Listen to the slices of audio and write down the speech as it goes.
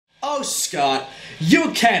No, Scott, you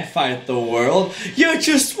can't fight the world. You're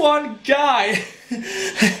just one guy.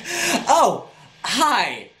 Oh,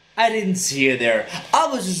 hi. I didn't see you there. I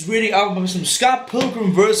was just reading up about some Scott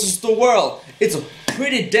Pilgrim vs. the World. It's a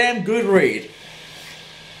pretty damn good read.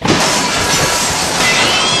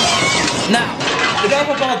 Now,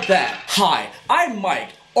 enough about that. Hi, I'm Mike,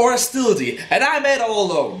 or Hostility, and I'm at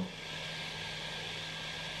all alone.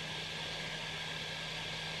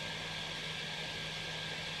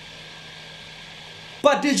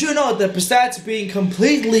 But did you know that besides being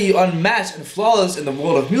completely unmatched and flawless in the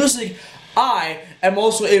world of music, I am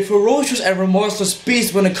also a ferocious and remorseless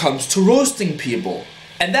beast when it comes to roasting people.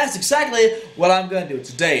 And that's exactly what I'm gonna do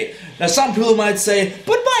today. Now some people might say,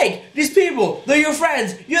 but Mike, these people, they're your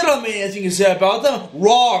friends, you don't mean anything to say about them.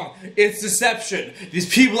 Wrong, it's deception.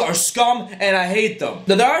 These people are scum and I hate them.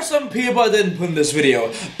 Now there are some people I didn't put in this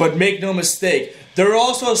video, but make no mistake, they're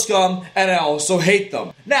also scum and I also hate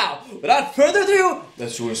them. Now, without further ado,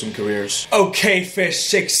 let's ruin some careers. Okay, fish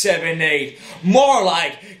 6, 7, 8. More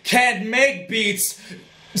like, can't make beats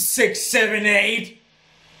 6, 7, 8.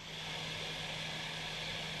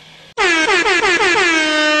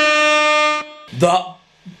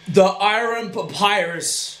 The Iron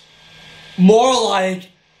Papyrus. More like,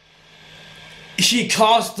 he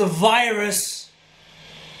caused the virus.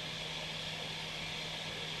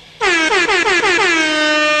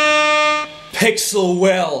 Pixel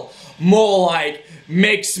Well, more like,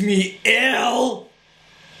 makes me ill.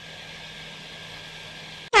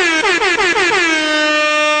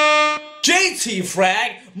 JT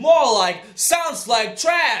Frag, more like, sounds like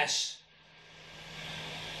trash.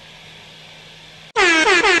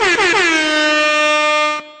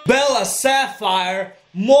 Bella Sapphire,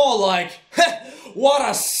 more like, what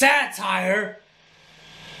a satire.